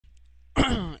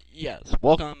Yes,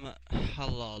 welcome.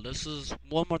 Hello. This is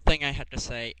one more thing I have to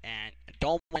say, and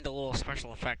don't mind the little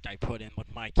special effect I put in with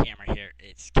my camera here.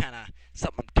 It's kind of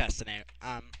something I'm testing out.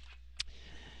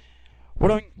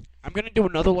 I'm gonna do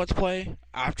another Let's Play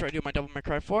after I do my Devil May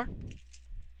Cry 4.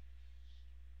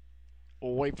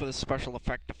 We'll wait for the special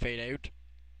effect to fade out.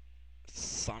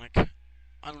 Sonic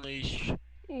Unleash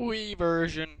Wii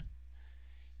version.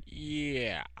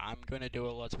 Yeah, I'm gonna do a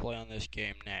Let's Play on this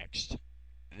game next.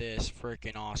 This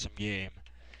freaking awesome game.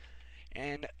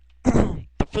 And to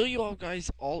fill you all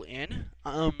guys all in,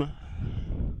 I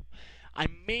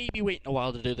may be waiting a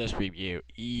while to do this review.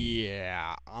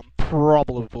 Yeah, I'm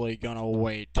probably gonna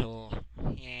wait till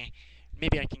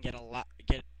maybe I can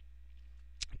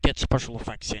get special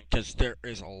effects in, because there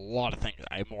is a lot of things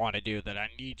I want to do that I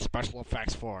need special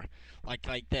effects for.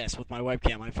 Like this with my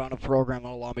webcam. I found a program that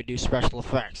will allow me to do special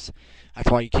effects.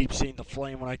 That's why you keep seeing the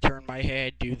flame when I turn my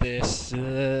head, do this.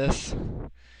 That's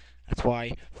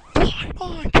why Fly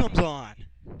On comes on.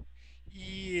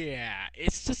 Yeah,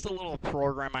 it's just a little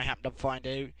program I happened to find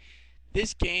out.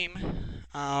 This game,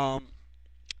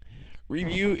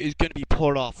 review is going to be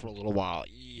put off for a little while.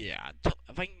 Yeah,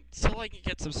 till I can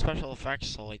get some special effects,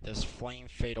 so like this flame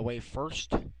fade away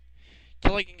first.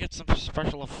 Till I can get some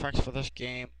special effects for this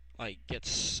game, like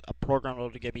gets a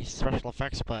program to give me special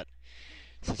effects, but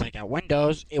since I got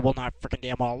Windows, it will not freaking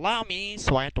damn well allow me,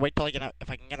 so I have to wait till if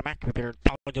I can get a Mac computer,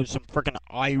 I'll do some freaking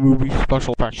iMovie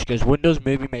special effects, because Windows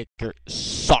Movie Maker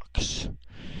sucks.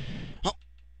 Oh,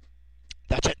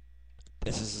 that's it.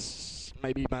 This is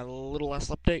maybe my little last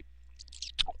update.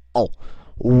 Oh,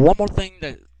 one more thing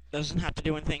that doesn't have to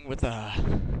do anything with my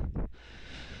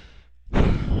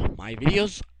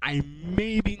videos. I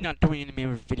may be not doing any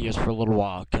more videos for a little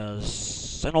while,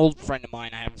 because an old friend of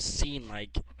mine I haven't seen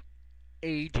like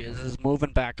ages is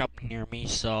moving back up near me,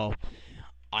 so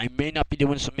I may not be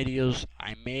doing some videos.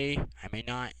 I may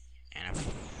not. And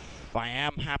if I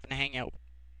am happen to hang out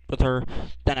with her,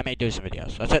 then I may do some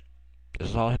videos. That's it. This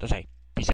is all I have to say.